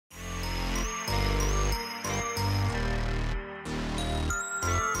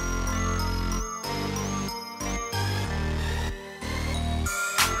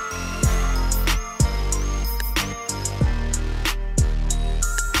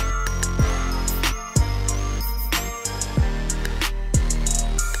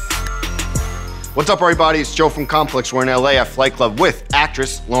What's up, everybody? It's Joe from Complex. We're in LA at Flight Club with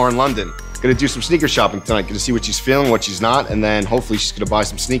actress Lauren London. Gonna do some sneaker shopping tonight. Gonna see what she's feeling, what she's not, and then hopefully she's gonna buy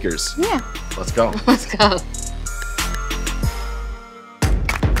some sneakers. Yeah. Let's go. Let's go.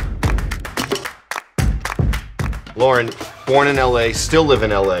 Lauren, born in LA, still live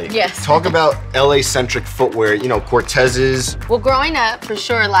in LA. Yes. Talk about LA-centric footwear, you know, Cortezes. Well, growing up, for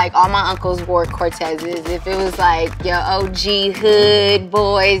sure, like, all my uncles wore Cortezes. If it was like your OG hood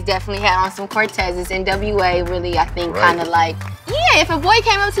boys, definitely had on some Cortezes. NWA really, I think, kind of like, yeah, if a boy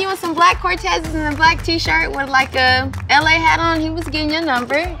came up to you with some black Cortezes and a black t-shirt with like a LA hat on, he was getting your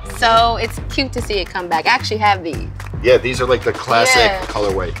number. So it's cute to see it come back. I actually have these. Yeah, these are like the classic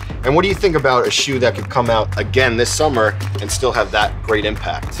colorway. And what do you think about a shoe that could come out again this summer and still have that great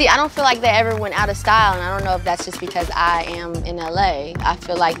impact? See, I don't feel like they ever went out of style, and I don't know if that's just because I am in LA. I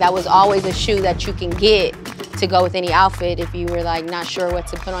feel like that was always a shoe that you can get to go with any outfit if you were like not sure what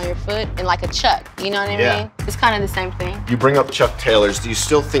to put on your foot, and like a Chuck, you know what I mean? It's kind of the same thing. You bring up Chuck Taylors. Do you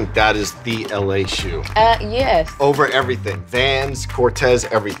still think that is the LA shoe? Yes. Over everything, Vans, Cortez,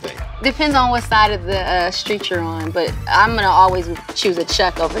 everything. Depends on what side of the street you're on, but I'm gonna always choose a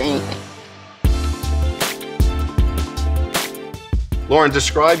Chuck over anything. Lauren,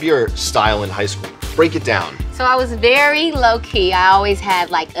 describe your style in high school. Break it down. So I was very low-key. I always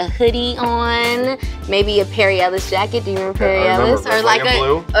had like a hoodie on, maybe a Perry Ellis jacket. Do you remember Perry Ellis? Or like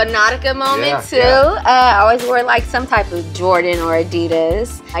a Nautica moment too. I always wore like some type of Jordan or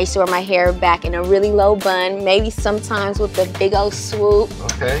Adidas. I used to wear my hair back in a really low bun, maybe sometimes with a big old swoop.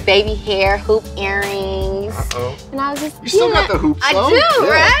 Okay. Baby hair, hoop earrings. And I was just, you still got the hoops, I do,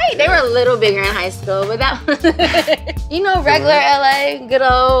 right? They were a little bigger in high school, but that was, you know, regular LA, good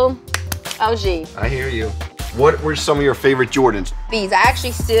old OG. I hear you. What were some of your favorite Jordans? These,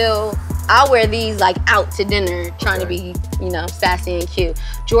 I'll wear these like out to dinner, trying to be, you know, sassy and cute.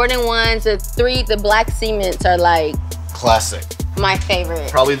 Jordan 1s, the black cements are like... classic. My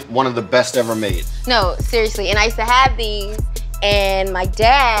favorite. Probably one of the best ever made. No, seriously, and I used to have these, and my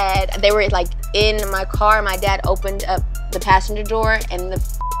dad, they were like in my car, my dad opened up the passenger door, and the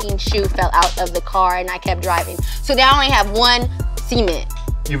f***ing shoe fell out of the car, and I kept driving. So now I only have one cement.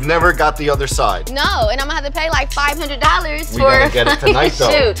 You've never got the other side. No, and I'm gonna have to pay like $500 for. We gotta get it tonight,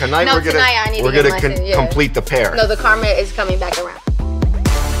 though. Shoot. Tonight no, we're gonna complete the pair. No, the karma is coming back around.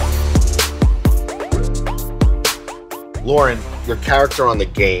 Lauren, your character on The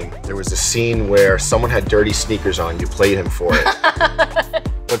Game, there was a scene where someone had dirty sneakers on. You played him for it.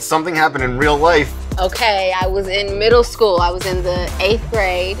 But something happened in real life. Okay, I was in middle school. I was in the 8th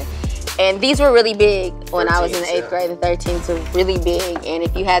grade. And these were really big when I was in the 8th grade. The 13s were really big. And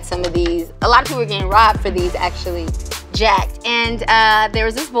if you had some of these, a lot of people were getting robbed for these, actually jacked. And there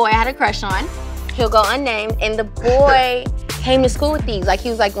was this boy I had a crush on. He'll go unnamed. And the boy came to school with these. Like, he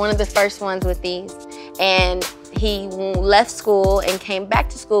was like one of the first ones with these. And he left school and came back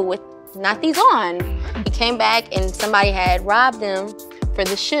to school with not these on. He came back and somebody had robbed him for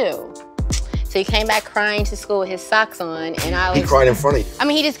the shoe. So he came back crying to school with his socks on, and I was— He cried in front of you? I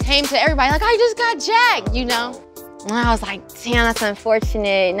mean, he just came to everybody like, I just got jacked, you know? And I was like, damn, that's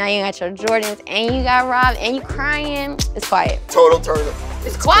unfortunate. Now you got your Jordans, and you got robbed, and you crying. It's quiet. Total turn up.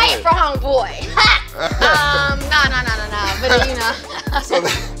 It's quiet for homeboy. No. But you know. So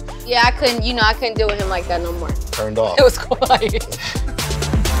yeah, I couldn't deal with him like that no more. Turned off. It was quiet.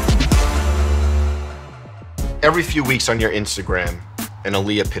 Every few weeks on your Instagram, an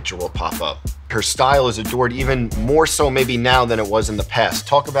Aaliyah picture will pop up. Her style is adored even more so maybe now than it was in the past.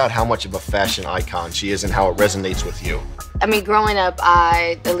 Talk about how much of a fashion icon she is and how it resonates with you. I mean, growing up,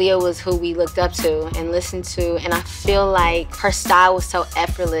 Aaliyah was who we looked up to and listened to, and I feel like her style was so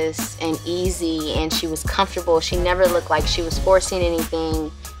effortless and easy, and she was comfortable. She never looked like she was forcing anything,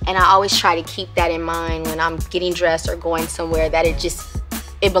 and I always try to keep that in mind when I'm getting dressed or going somewhere, that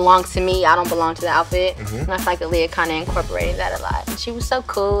it belongs to me. I don't belong to the outfit. And I feel like Aaliyah kind of incorporated that a lot. And she was so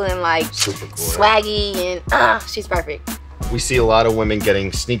cool and like super cool, swaggy, and she's perfect. We see a lot of women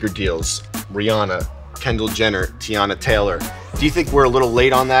getting sneaker deals. Rihanna, Kendall Jenner, Tiana Taylor. Do you think we're a little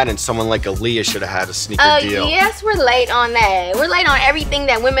late on that and someone like Aaliyah should have had a sneaker deal? Yes, we're late on that. We're late on everything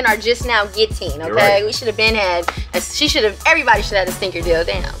that women are just now getting, okay? Right. We should have been everybody should have had a sneaker deal,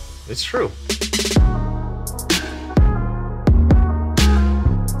 damn. It's true.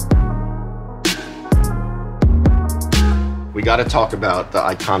 We got to talk about the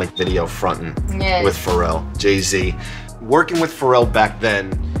iconic video Frontin' with Pharrell, Jay-Z. Working with Pharrell back then,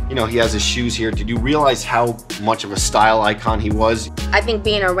 you know, he has his shoes here. Did you realize how much of a style icon he was? I think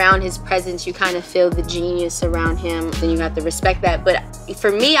being around his presence, you kind of feel the genius around him, and you have to respect that. But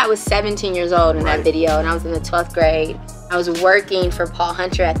for me, I was 17 years old in that video, and I was in the 12th grade. I was working for Paul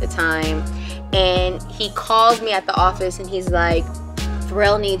Hunter at the time, And he calls me at the office and he's like,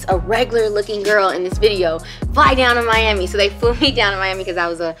 Pharrell needs a regular looking girl in this video. Fly down to Miami. So they flew me down to Miami because I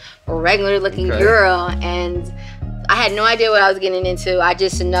was a regular looking girl. And I had no idea what I was getting into. I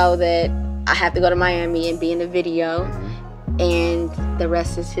just know that I have to go to Miami and be in the video. And the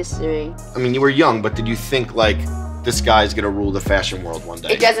rest is history. I mean, you were young, but did you think like, this guy's gonna rule the fashion world one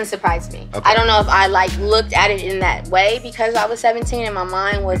day? It doesn't surprise me. Okay. I don't know if I like looked at it in that way because I was 17 and my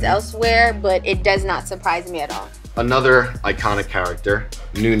mind was elsewhere, but it does not surprise me at all. Another iconic character,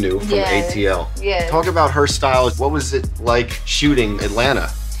 Nunu from ATL. Yeah. Talk about her style. What was it like shooting Atlanta?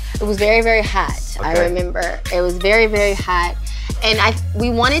 It was very, very hot. Okay. I remember. It was very, very hot. And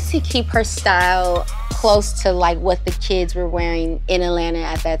we wanted to keep her style close to like what the kids were wearing in Atlanta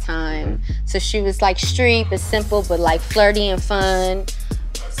at that time. So she was like street, but simple, but like flirty and fun.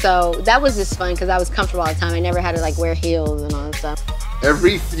 So that was just fun because I was comfortable all the time. I never had to like wear heels and all that stuff.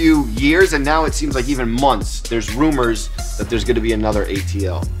 Every few years, and now it seems like even months, there's rumors that there's gonna be another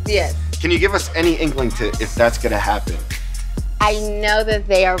ATL. Yes. Can you give us any inkling to if that's gonna happen? I know that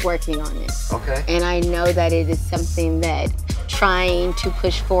they are working on it. Okay. And I know that it is something that trying to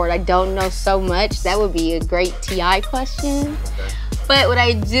push forward. I don't know so much. That would be a great TI question. Okay. But what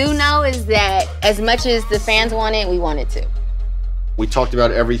I do know is that as much as the fans want it, we want it too. We talked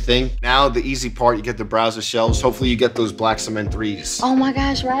about everything. Now the easy part, you get the browser shelves. Hopefully you get those black cement 3s. Oh my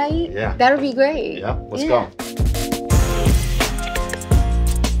gosh, right? Yeah. That would be great. Yeah, let's go.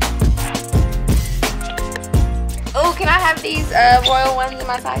 Oh, can I have these royal ones in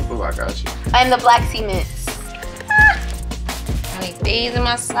my size? Oh, I got you. And the black cements. I need these in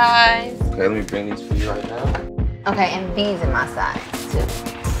my size. Okay, let me bring these for you right now. Okay, and these in my size too.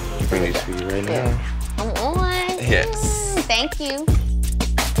 Bring these for you right now. I'm on. Yes. Thank you.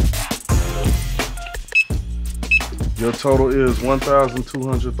 Your total is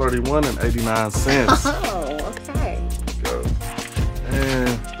 $1,231.89. Oh, okay. Go.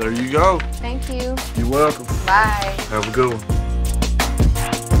 And there you go. Thank you. You're welcome. Bye. Have a good one.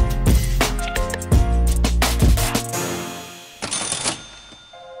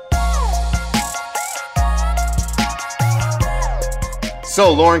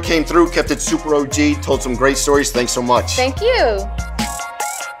 So Lauren came through, kept it super OG, told some great stories. Thanks so much. Thank you.